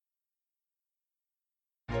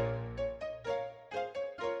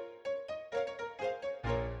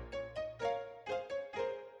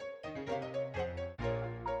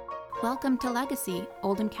Welcome to Legacy,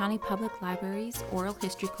 Oldham County Public Library's oral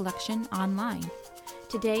history collection online.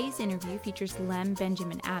 Today's interview features Lem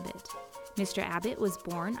Benjamin Abbott. Mr. Abbott was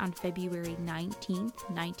born on February 19,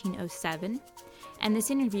 1907, and this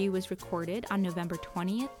interview was recorded on November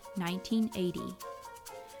 20th, 1980.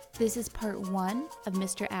 This is part one of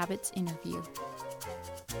Mr. Abbott's interview.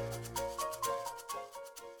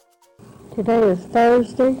 Today is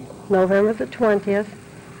Thursday, November the 20th,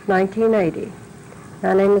 1980.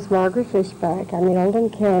 My name is Margaret Fishback. I'm the Oldham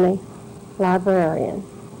County librarian.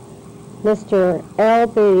 Mr.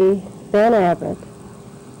 L.B. Ben Abbott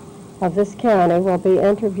of this county will be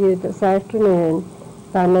interviewed this afternoon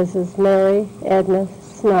by Mrs. Mary Edna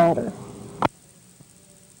Snyder.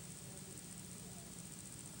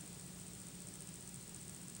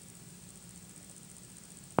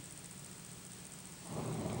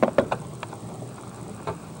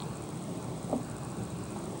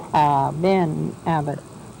 Ben Abbott,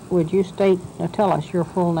 would you tell us your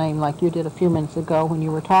full name like you did a few minutes ago when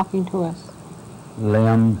you were talking to us?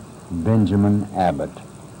 Lem Benjamin Abbott.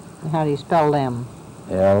 And how do you spell Lem?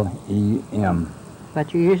 L-E-M.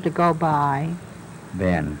 But you used to go by?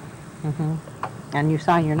 Ben. Mm-hmm. And you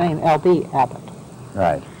sign your name, L.B. Abbott.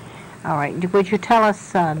 Right. All right. Would you tell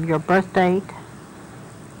us your birth date?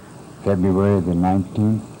 February the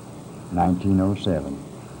 19th, 1907.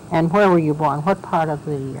 And where were you born? What part of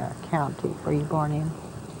the county were you born in?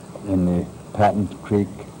 In the Patent Creek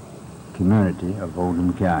community of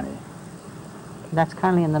Oldham County. That's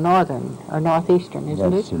kind of in the northern or northeastern, isn't it?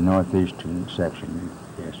 That's the northeastern section,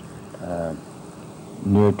 yes.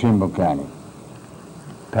 Near Trimble County.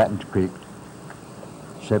 Patent Creek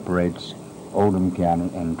separates Oldham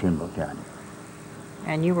County and Trimble County.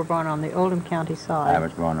 And you were born on the Oldham County side? I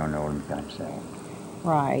was born on the Oldham County side.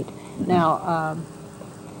 Right. Now,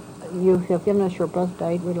 you have given us your birth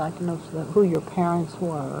date. We'd like to know who your parents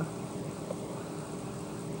were.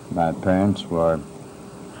 My parents were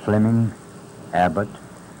Fleming Abbott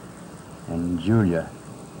and Julia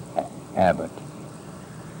Abbott.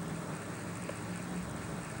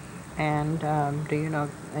 And do you know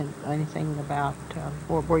anything about,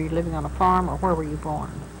 or were you living on a farm, or where were you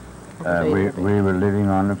born? We were living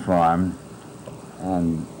on a farm,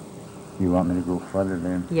 and you want me to go further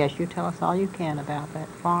then? Yes, you tell us all you can about that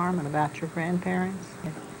farm and about your grandparents.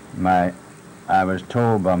 I was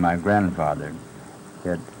told by my grandfather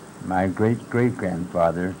that my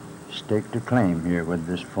great-great-grandfather staked a claim here where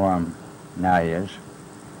this farm now is,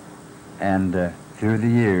 and through the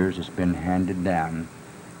years it's been handed down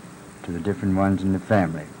to the different ones in the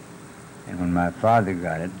family. And when my father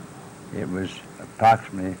got it, it was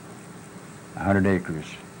approximately 100 acres,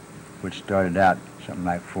 which started out something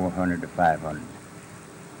like 400 to 500.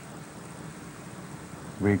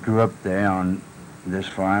 We grew up there on this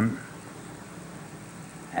farm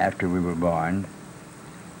after we were born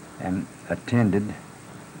and attended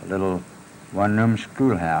a little one-room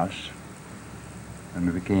schoolhouse when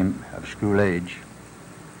we became of school age,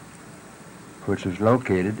 which was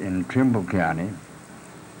located in Trimble County,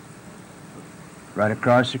 right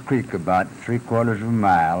across the creek about 3/4 of a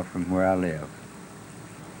mile from where I live.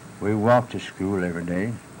 We walked to school every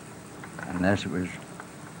day, unless it was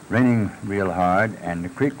raining real hard and the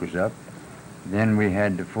creek was up. Then we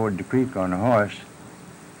had to ford the creek on a horse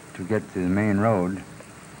to get to the main road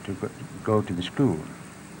to go to the school.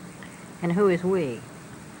 And who is we?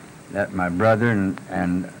 That my brother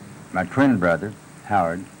and my twin brother,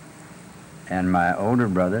 Howard, and my older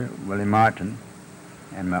brother, Willie Martin,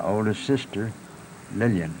 and my older sister,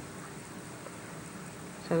 Lillian.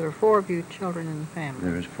 So there were 4 of you children in the family?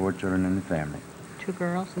 There was 4 children in the family. 2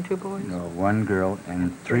 girls and 2 boys? No, 1 girl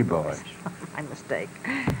and 3 boys. My mistake.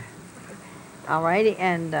 All righty,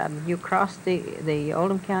 and you crossed the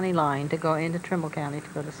Oldham County line to go into Trimble County to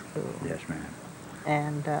go to school. Yes, ma'am.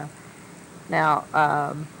 And now,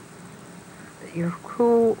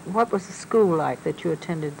 what was the school like that you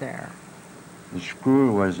attended there? The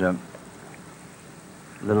school was a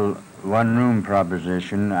little one-room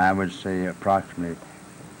proposition, I would say approximately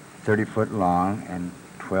 30 foot long and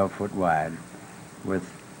 12 foot wide, with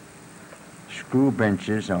school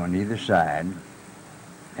benches on either side,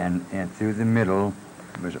 and through the middle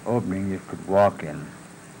was an opening you could walk in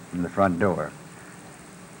from the front door.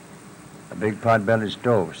 A big pot-bellied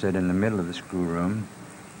stove set in the middle of the schoolroom,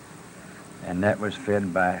 and that was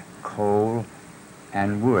fed by coal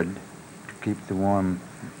and wood to keep the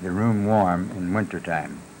room warm in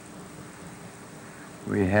wintertime.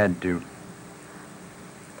 We had to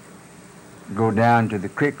go down to the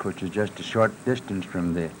creek, which is just a short distance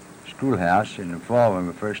from the schoolhouse in the fall when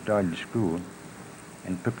we first started school,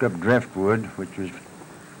 and pick up driftwood, which was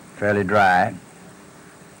fairly dry,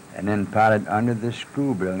 and then piled under the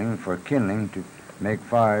school building for kindling to make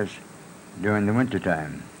fires during the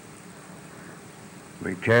wintertime.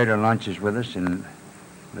 We carried our lunches with us in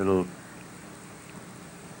little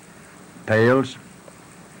pails.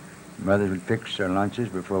 Mothers would fix our lunches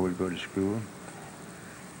before we'd go to school.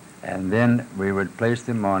 And then we would place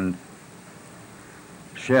them on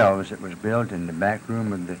shelves that was built in the back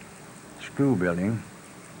room of the school building,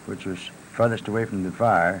 which was furthest away from the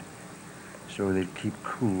fire, so they'd keep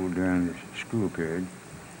cool during the school period.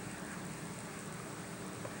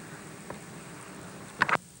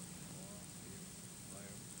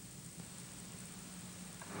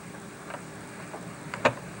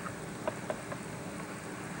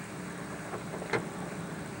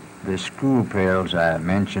 The school pails I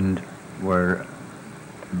mentioned were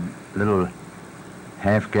little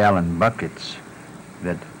half-gallon buckets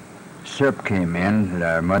that syrup came in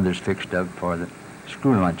that our mothers fixed up for the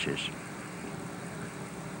school lunches.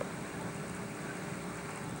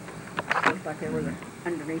 Looks like they were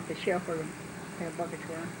underneath the shelf where the buckets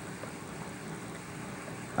were.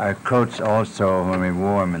 Our coats also, when we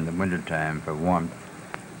wore them in the wintertime for warmth,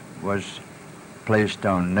 was placed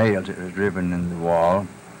on nails that was driven in the wall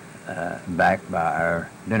back by our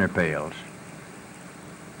dinner pails.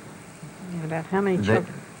 And about how many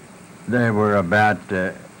children? There were about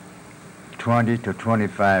 20 to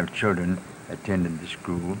 25 children attended the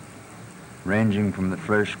school, ranging from the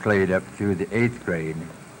first grade up through the 8th grade.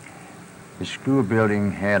 The school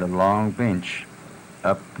building had a long bench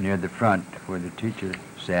up near the front where the teacher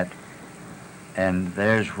sat, and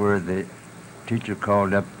there's where the teacher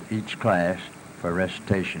called up each class for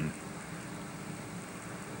recitation.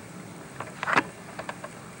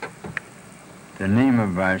 The name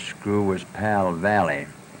of our school was Powell Valley,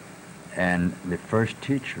 and the first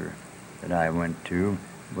teacher that I went to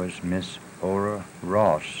was Miss Ora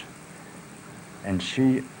Ross, and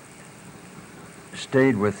she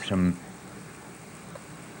stayed with some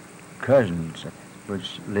cousins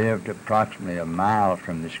which lived approximately a mile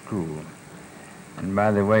from the school. And by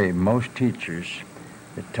the way, most teachers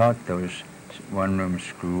that taught those one-room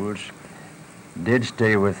schools did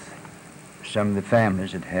stay with some of the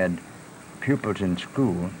families that had pupils in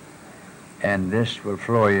school, and this will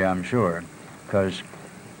floor you, I'm sure, because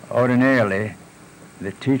ordinarily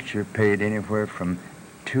the teacher paid anywhere from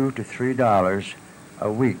 $2 to $3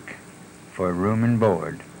 a week for room and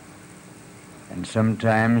board. And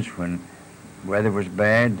sometimes when weather was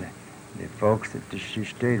bad, the folks that she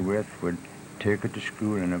stayed with would take her to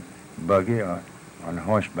school in a buggy or on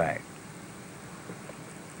horseback.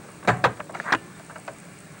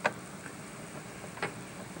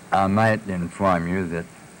 I might inform you that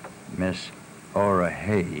Miss Ora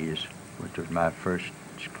Hayes, which was my first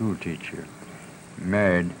school teacher,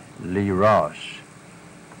 married Lee Ross.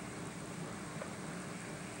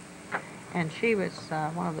 And she was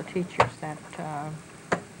one of the teachers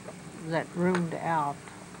that roomed out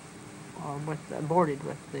or boarded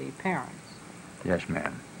with the parents. Yes,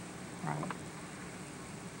 ma'am. Right.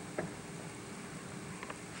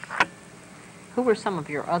 Who were some of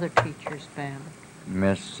your other teachers, Ben?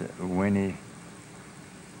 Miss Winnie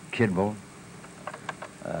Kidble,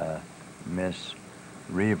 Miss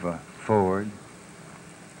Reva Ford,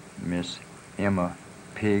 Miss Emma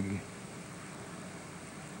Pig,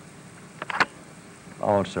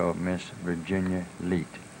 also Miss Virginia Leet.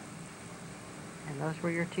 And those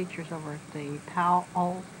were your teachers over at the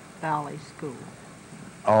Powell Valley School?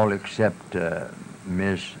 All except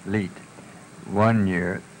Miss Leet. One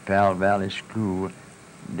year, Powell Valley School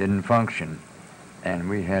didn't function, and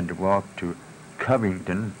we had to walk to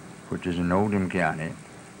Covington, which is in Oldham County,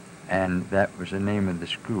 and that was the name of the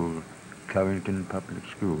school, Covington Public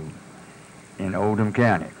School, in Oldham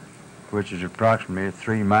County, which is approximately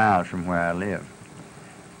 3 miles from where I live.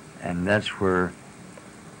 And that's where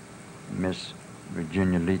Miss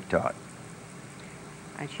Virginia Lee taught.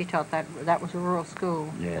 And she taught that was a rural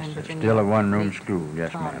school. Yes, in it's Virginia. still a one-room Lee school,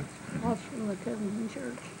 yes, taught ma'am. it. That's from the Covington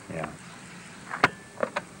Church. Yeah.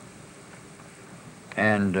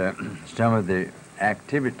 And some of the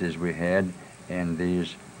activities we had in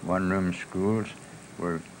these one-room schools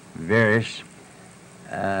were various.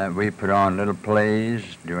 We put on little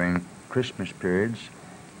plays during Christmas periods,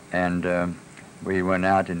 and we went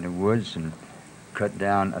out in the woods and cut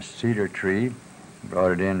down a cedar tree,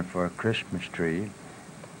 brought it in for a Christmas tree,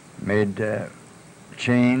 made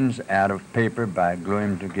chains out of paper by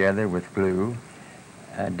gluing them together with glue,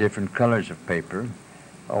 different colors of paper,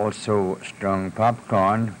 also strung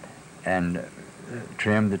popcorn and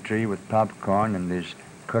trimmed the tree with popcorn and these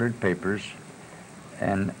colored papers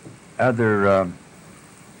and other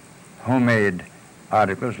homemade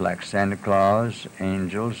articles like Santa Claus,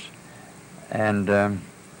 angels, and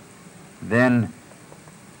then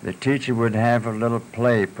the teacher would have a little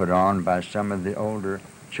play put on by some of the older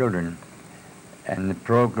children, and the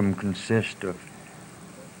program consists of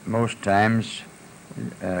most times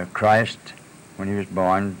Christ when he was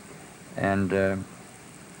born, and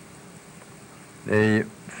the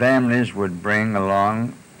families would bring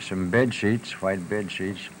along some bed sheets, white bed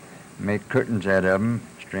sheets, make curtains out of them,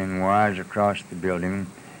 string wires across the building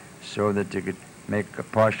so that they could make a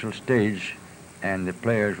partial stage, and the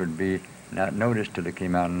players would be not noticed till they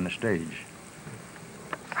came out on the stage.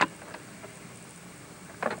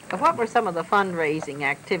 What were some of the fundraising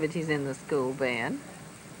activities in the school band?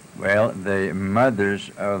 Well, the mothers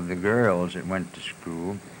of the girls that went to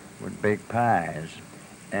school would bake pies,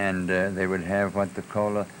 and they would have what they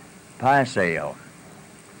call a pie sale.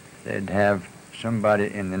 They'd have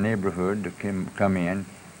somebody in the neighborhood to come in,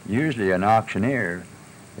 usually an auctioneer,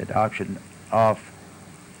 that auctioned off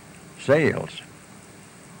sales.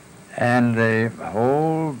 And the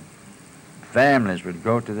whole families would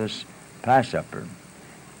go to this pie supper.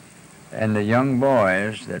 And the young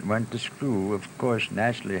boys that went to school, of course,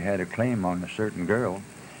 naturally had a claim on a certain girl.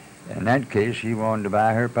 In that case, he wanted to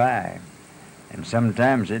buy her pie. And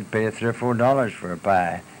sometimes they'd pay $3 or $4 for a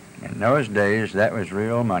pie. In those days, that was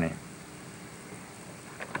real money.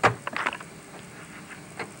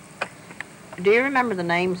 Do you remember the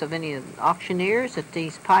names of any of the auctioneers at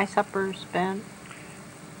these pie suppers, Ben?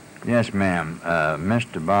 Yes, ma'am.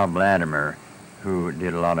 Mr. Bob Latimer, who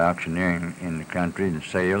did a lot of auctioneering in the country, the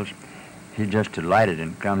sales, he just delighted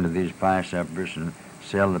in come to these pie suppers and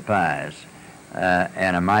sell the pies.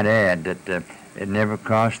 And I might add that it never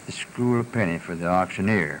cost the school a penny for the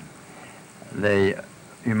auctioneer.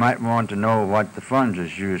 You might want to know what the funds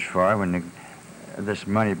was used for when this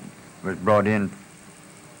money was brought in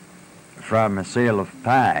from a sale of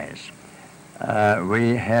pies.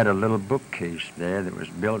 We had a little bookcase there that was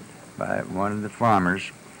built by one of the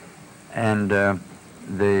farmers, and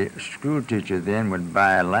the school teacher then would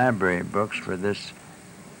buy library books for this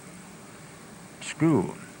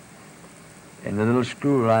school. In the little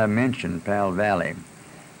school I mentioned, Powell Valley,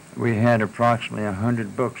 we had approximately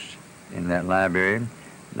 100 books in that library,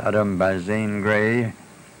 a lot of them by Zane Grey.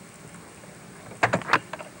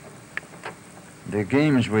 The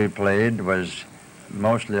games we played was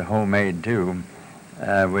mostly homemade too.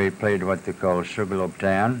 We played what they call Sugarloaf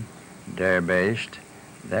Town, dare-based.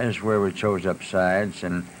 That is where we chose up sides,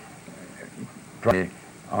 and probably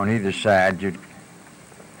on either side you'd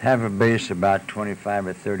have a base about 25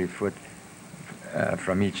 or 30 foot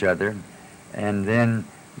from each other, and then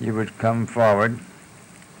you would come forward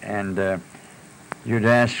and you'd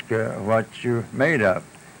ask what you made of,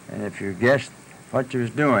 and if you guessed what you was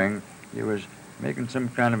doing, you was making some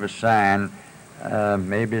kind of a sign,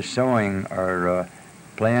 maybe sewing or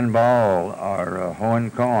playing ball or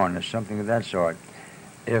hoeing corn or something of that sort.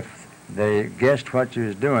 If they guessed what you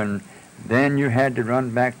was doing, then you had to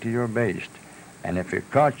run back to your base. And if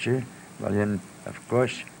it caught you, well then, of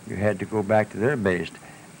course, you had to go back to their base.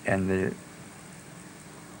 And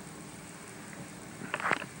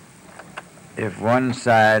if one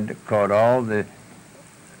side caught all the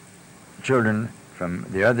children from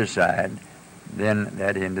the other side, then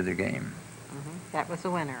that ended the game. Mm-hmm. That was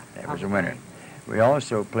the winner. That was the winner. We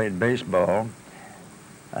also played baseball.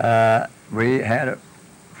 We had a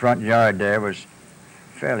front yard there was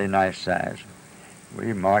fairly nice size.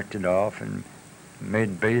 We marked it off and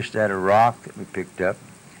made base out of rock that we picked up.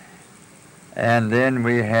 And then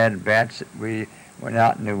we had bats that we went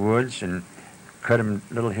out in the woods and cut a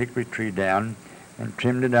little hickory tree down and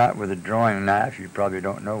trimmed it out with a drawing knife. You probably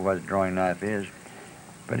don't know what a drawing knife is.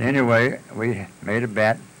 But anyway, we made a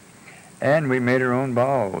bat, and we made our own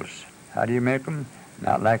balls. How do you make them?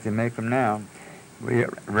 Not like they make them now. We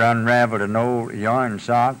unraveled an old yarn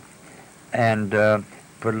sock and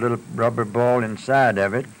put a little rubber ball inside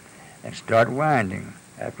of it and start winding.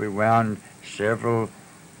 After we wound several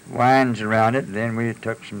winds around it, then we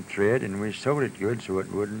took some thread and we sewed it good so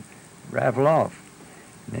it wouldn't ravel off.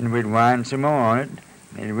 Then we'd wind some more on it,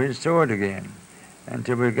 and we'd sew it again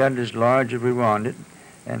until we got it as large as we wanted,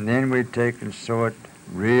 and then we'd take and sew it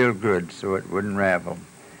real good so it wouldn't ravel.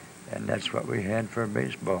 And that's what we had for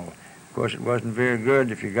baseball. Of course, it wasn't very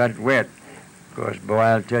good if you got it wet. Of course, boy,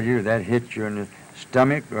 I'll tell you, that hit you in the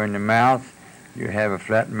stomach or in the mouth. You have a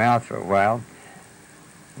flat mouth for a while.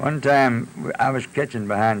 One time, I was catching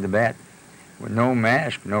behind the bat with no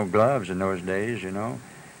mask, no gloves in those days, you know.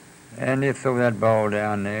 And they threw that ball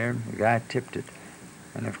down there. The guy tipped it.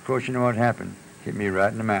 And, of course, you know what happened? Hit me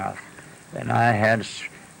right in the mouth. And I had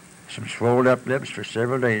some swelled up lips for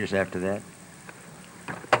several days after that.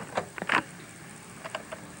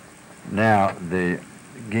 Now, the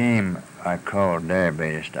game I called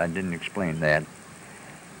dare-based, I didn't explain that.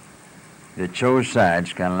 They chose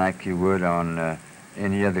sides, kind of like you would on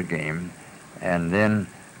any other game, and then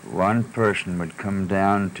one person would come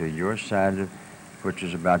down to your side, which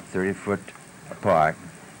is about 30 foot apart,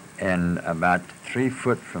 and about 3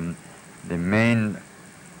 foot from the main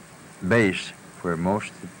base where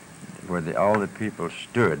all the people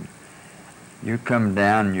stood. You come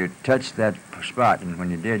down, you touch that spot, and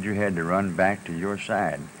when you did, you had to run back to your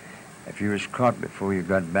side. If you was caught before you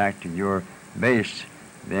got back to your base,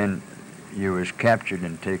 then you was captured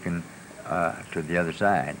and taken to the other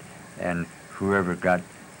side. And whoever got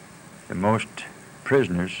the most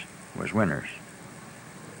prisoners was winners.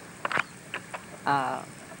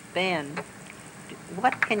 Ben,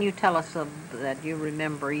 what can you tell us that you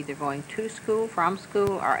remember either going to school, from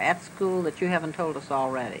school, or at school that you haven't told us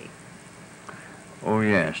already? Oh,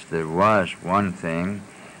 yes, there was one thing.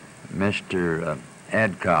 Mr.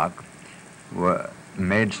 Adcock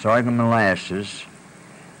made sorghum molasses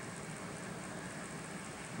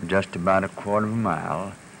just about a quarter of a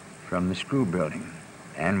mile from the school building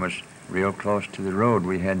and was real close to the road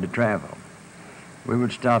we had to travel. We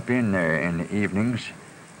would stop in there in the evenings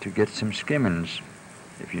to get some skimmins.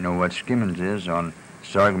 If you know what skimmins is on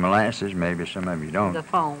sorghum molasses, maybe some of you don't. The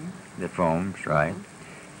foam. The foams, right.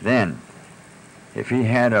 Then, if he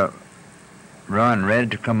had a run ready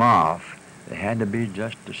to come off, there had to be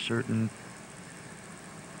just a certain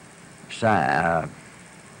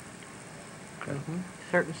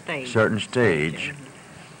Certain stage.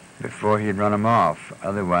 Before he'd run them off.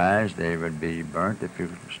 Otherwise, they would be burnt if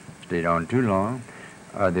you stayed on too long,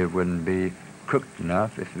 or they wouldn't be cooked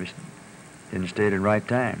enough if you didn't stay at the right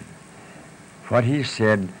time. What he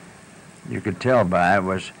said you could tell by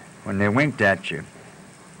was when they winked at you,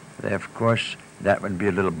 of course, that would be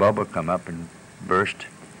a little bubble come up and burst.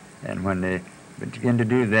 And when they began to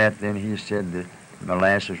do that, then he said the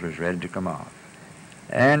molasses was ready to come off.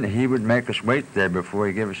 And he would make us wait there before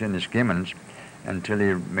he gave us any skimmins until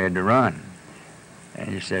he made the run. And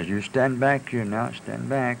he says, you stand back here now, stand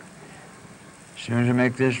back. As soon as I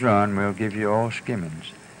make this run, we'll give you all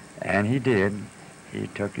skimmins. And he did. He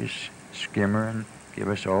took his skimmer and gave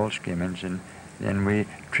us all skimmins, and then we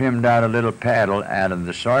trimmed out a little paddle out of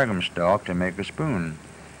the sorghum stalk to make a spoon.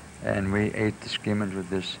 And we ate the skimmins with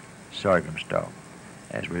this sorghum stalk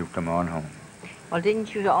as we come on home. Well,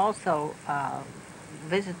 didn't you also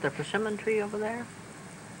visit the persimmon tree over there?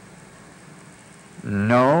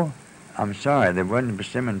 No, I'm sorry, there wasn't a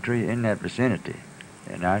persimmon tree in that vicinity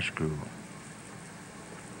in our school.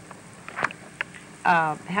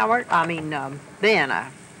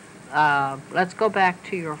 Ben, let's go back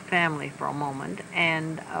to your family for a moment,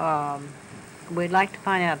 and we'd like to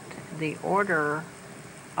find out the order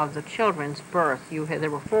of the children's birth.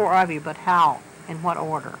 There were 4 of you, but how, in what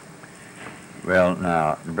order? Well,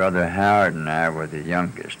 now, Brother Howard and I were the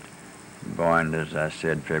youngest, born, as I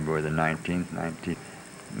said, February the 19th,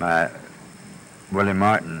 Willie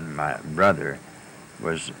Martin, my brother,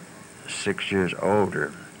 was 6 years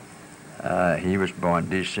older. He was born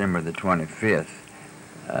December the 25th,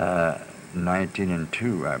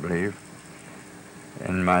 1902, I believe.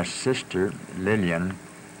 And my sister, Lillian,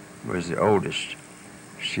 was the oldest.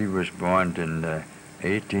 She was born in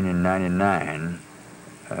 1899,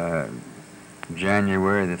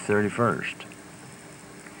 January the 31st.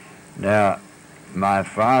 Now, my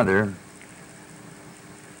father,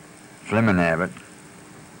 Fleming Abbott,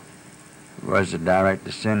 was a direct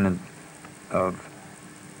descendant of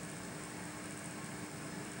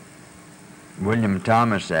William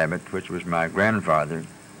Thomas Abbott, which was my grandfather.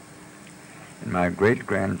 And my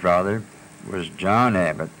great-grandfather was John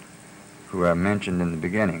Abbott, who I mentioned in the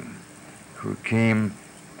beginning, who came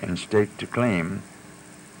and staked a claim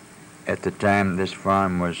at the time this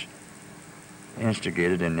farm was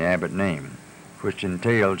instigated in the Abbott name, which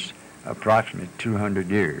entails approximately 200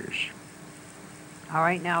 years. All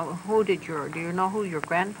right, now, do you know who your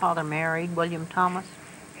grandfather married, William Thomas?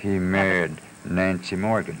 He married Nancy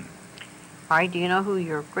Morgan. All right, do you know who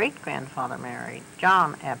your great-grandfather married,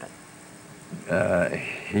 John Abbott?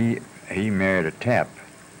 He married a Tapp.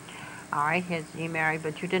 All right, he married,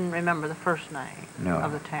 but you didn't remember the first name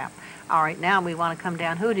of the Tapp. All right, now we want to come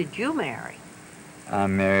down. Who did you marry? I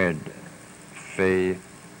married Fay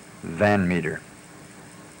Van Meter.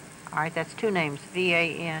 All right, that's 2 names,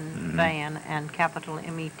 V-A-N, Van, and capital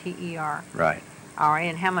M-E-T-E-R. Right. All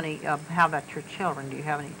right, and how about your children? Do you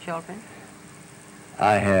have any children?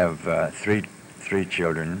 I have three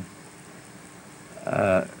children,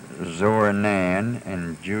 Zora Nan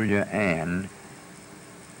and Julia Ann.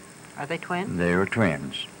 Are they twins? They were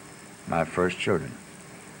twins, my first children.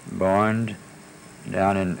 born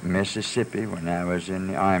down in Mississippi when I was in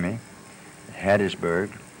the Army,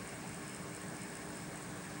 Hattiesburg,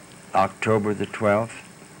 October the 12th,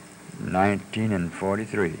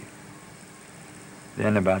 1943.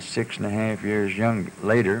 Then about 6.5 years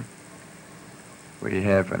later, we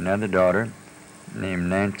have another daughter named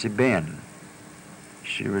Nancy Ben.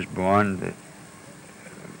 She was born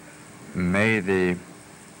May the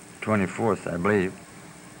 24th, I believe,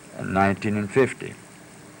 in 1950,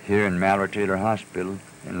 here in Mallory Taylor Hospital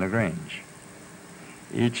in LaGrange.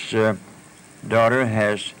 Each daughter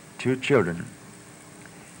has 2 children.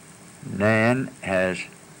 Nan has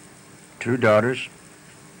 2 daughters,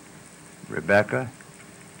 Rebecca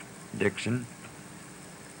Dixon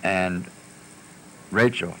and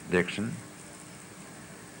Rachel Dixon.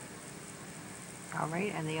 All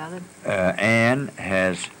right, and the other? Ann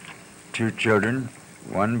has 2 children,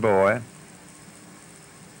 1 boy,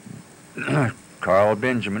 Carl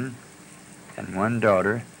Benjamin, and 1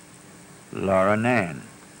 daughter, Laura Nan.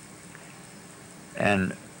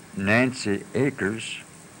 And Nancy Akers,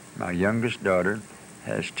 my youngest daughter,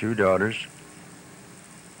 has 2 daughters,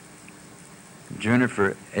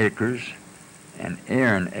 Jennifer Akers and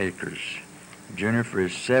Erin Akers. Jennifer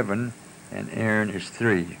is 7 and Erin is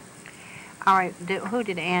 3. All right, who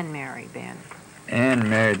did Ann marry, Ben? Ann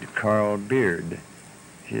married Carl Beard.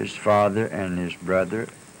 His father and his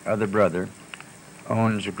other brother,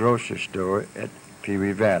 owns a grocery store at Pee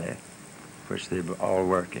Wee Valley, which they all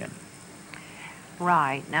work in.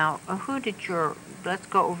 Right. Now, let's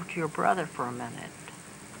go over to your brother for a minute.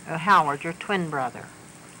 Howard, your twin brother.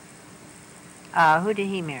 Who did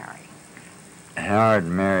he marry? Howard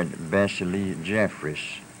married Bessie Lee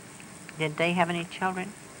Jeffries. Did they have any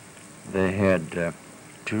children? They had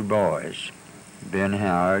 2 boys, Ben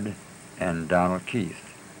Howard and Donald Keith.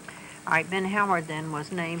 All right, Ben Howard then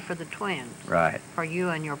was named for the twins. Right. For you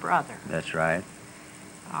and your brother. That's right.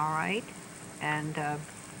 All right. And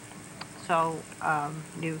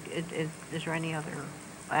is there any other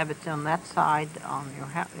Abbotts on that side on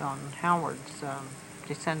Howard's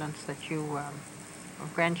descendants that you,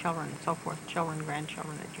 grandchildren and so forth,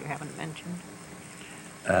 grandchildren that you haven't mentioned?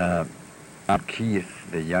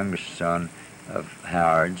 Keith, the youngest son of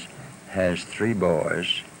Howard's, has 3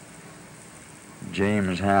 boys,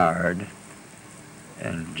 James Howard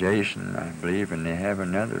and Jason, I believe, and they have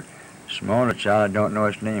another smaller child. I don't know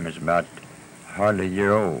his name. It's about hardly a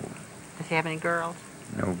year old. Does he have any girls?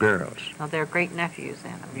 No girls. Oh, they're great nephews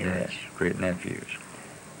then of yours. Yes, great nephews.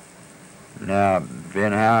 Now,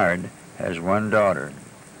 Ben Howard has 1 daughter,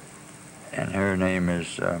 and her name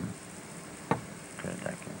is,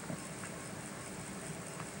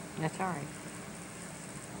 That's all right.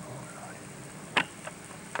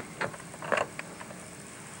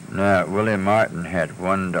 Now, Willie Martin had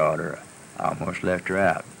 1 daughter. I almost left her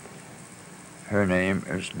out. Her name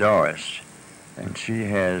is Doris, and she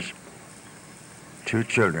has 2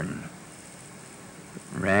 children,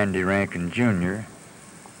 Randy Rankin Jr.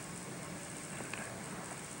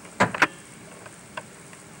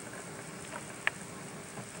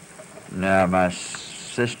 Now, my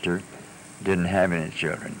sister didn't have any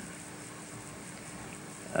children.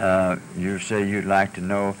 You say you'd like to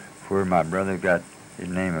know where my brother got his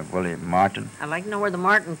name of Willie Martin? I'd like to know where the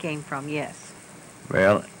Martin came from, yes.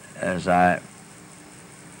 Well, as I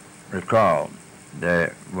recall,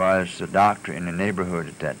 there was a doctor in the neighborhood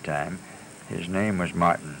at that time. His name was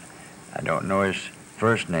Martin. I don't know his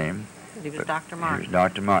first name. But he was Dr. Martin. He was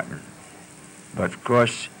Dr. Martin. But of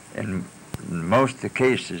course, in most of the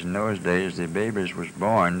cases in those days, the babies was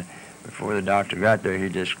born before the doctor got there. He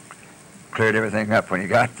just cleared everything up when he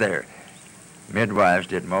got there. Midwives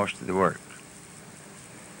did most of the work.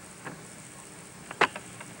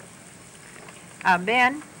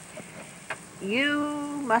 Ben,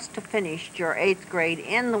 you must have finished your 8th grade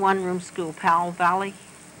in the one-room school, Powell Valley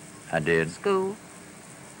I did. School.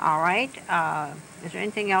 All right. Is there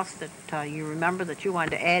anything else that you remember that you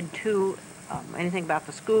wanted to add to anything about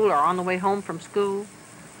the school or on the way home from school?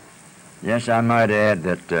 Yes, I might add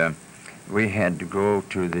that we had to go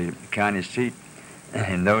to the county seat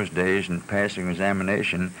in those days and pass an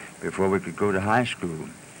examination before we could go to high school.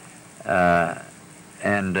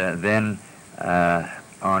 Then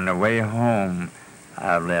on the way home,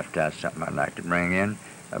 I left out something I'd like to bring in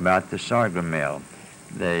about the sorghum mill.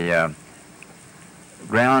 They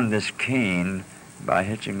ground this cane by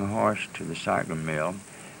hitching a horse to the sorghum mill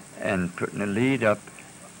and putting a lead up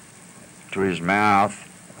to his mouth,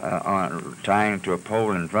 tying to a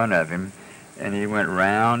pole in front of him, and he went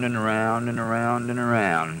round and around and around and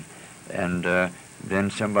around. And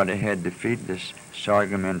then somebody had to feed this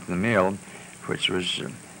sorghum into the mill, which was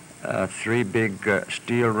three big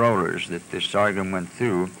steel rollers that the sorghum went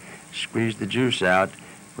through, squeezed the juice out,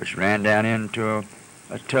 which ran down into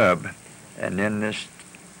a tub, and then this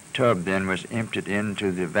tub then was emptied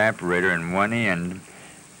into the evaporator in one end,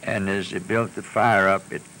 and as it built the fire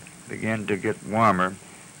up, it began to get warmer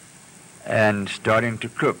and starting to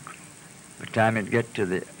cook. By the time it get to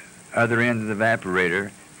the other end of the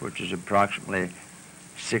evaporator, which is approximately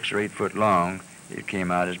 6 or 8 foot long, it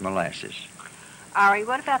came out as molasses. Ari,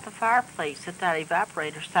 what about the fireplace that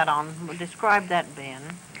evaporator sat on? Describe that, Ben.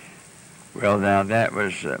 Well, now that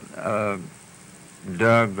was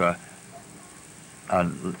dug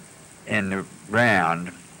in the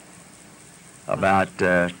ground about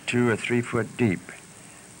 2 or 3 foot deep.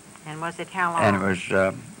 And was it how long? And it was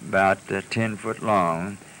about 10 foot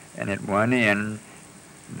long. And at one end,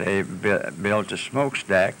 they built a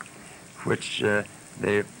smokestack, which the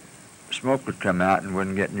smoke would come out and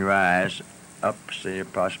wouldn't get in your eyes, up, say,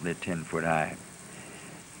 approximately 10 foot high.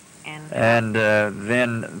 And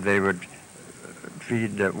then they would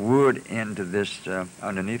feed wood into this,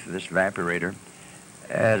 underneath this evaporator.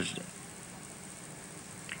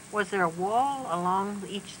 Was there a wall along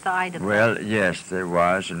each side of Well, yes, there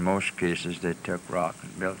was. In most cases, they took rock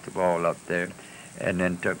and built the wall up there, and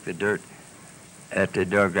then took the dirt that they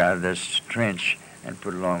dug out of this trench and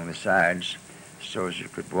put along the sides so as you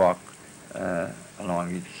could walk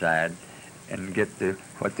along each side and get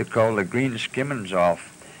what they call the green skimmings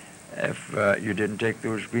off. If you didn't take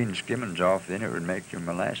those green skimmings off, then it would make your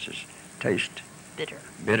molasses taste bitter.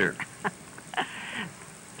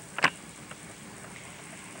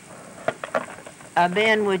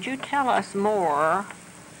 Ben, would you tell us more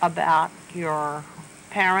about your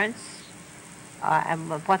parents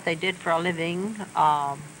and what they did for a living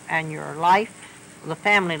and your life, the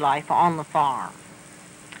family life on the farm?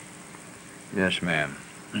 Yes, ma'am.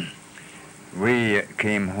 We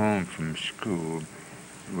came home from school.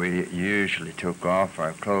 We usually took off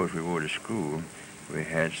our clothes we wore to school. We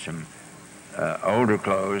had some older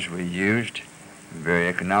clothes we used, very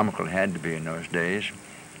economical had to be in those days,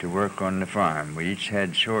 to work on the farm. We each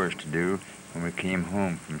had chores to do when we came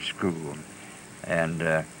home from school,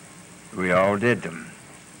 and we all did them.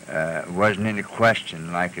 It wasn't any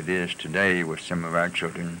question like it is today with some of our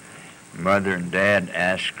children. Mother and Dad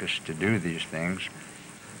asked us to do these things.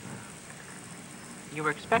 You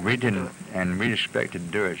were expected we to didn't, do it. And we expected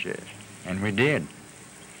to do it, yes. And we did.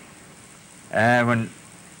 When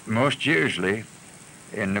most usually,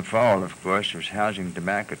 in the fall, of course, was housing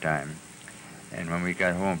tobacco time. And when we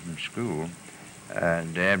got home from school,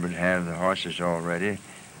 Dad would have the horses all ready,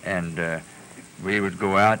 and we would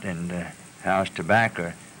go out and house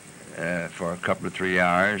tobacco for a couple of 3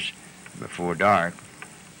 hours before dark,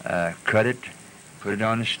 cut it, put it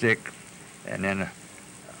on a stick, and then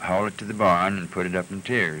haul it to the barn and put it up in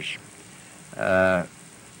tiers.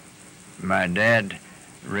 My dad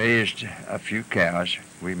raised a few cows.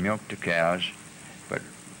 We milked the cows, but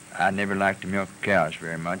I never liked to milk cows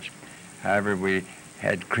very much. However, we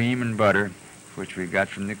had cream and butter, which we got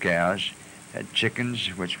from the cows, had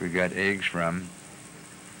chickens, which we got eggs from.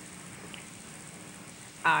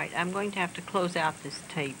 All right, I'm going to have to close out this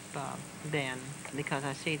tape, Ben, because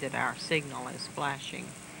I see that our signal is flashing.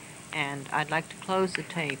 And I'd like to close the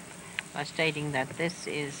tape by stating that this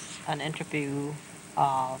is an interview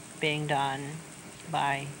being done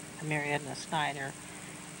by Marietta Snyder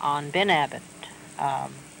on Ben Abbott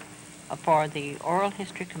for the Oral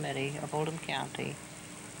History Committee of Oldham County.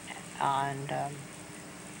 And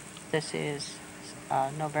this is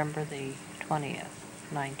November the 20th,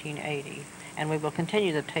 1980. And we will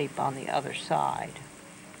continue the tape on the other side.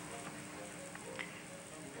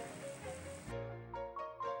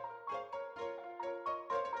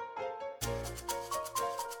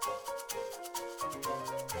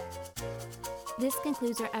 This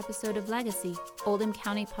concludes our episode of Legacy, Oldham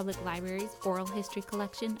County Public Library's oral history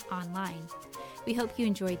collection online. We hope you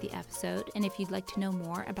enjoyed the episode, and if you'd like to know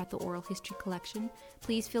more about the oral history collection,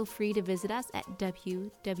 please feel free to visit us at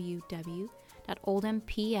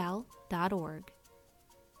www.oldhampl.org.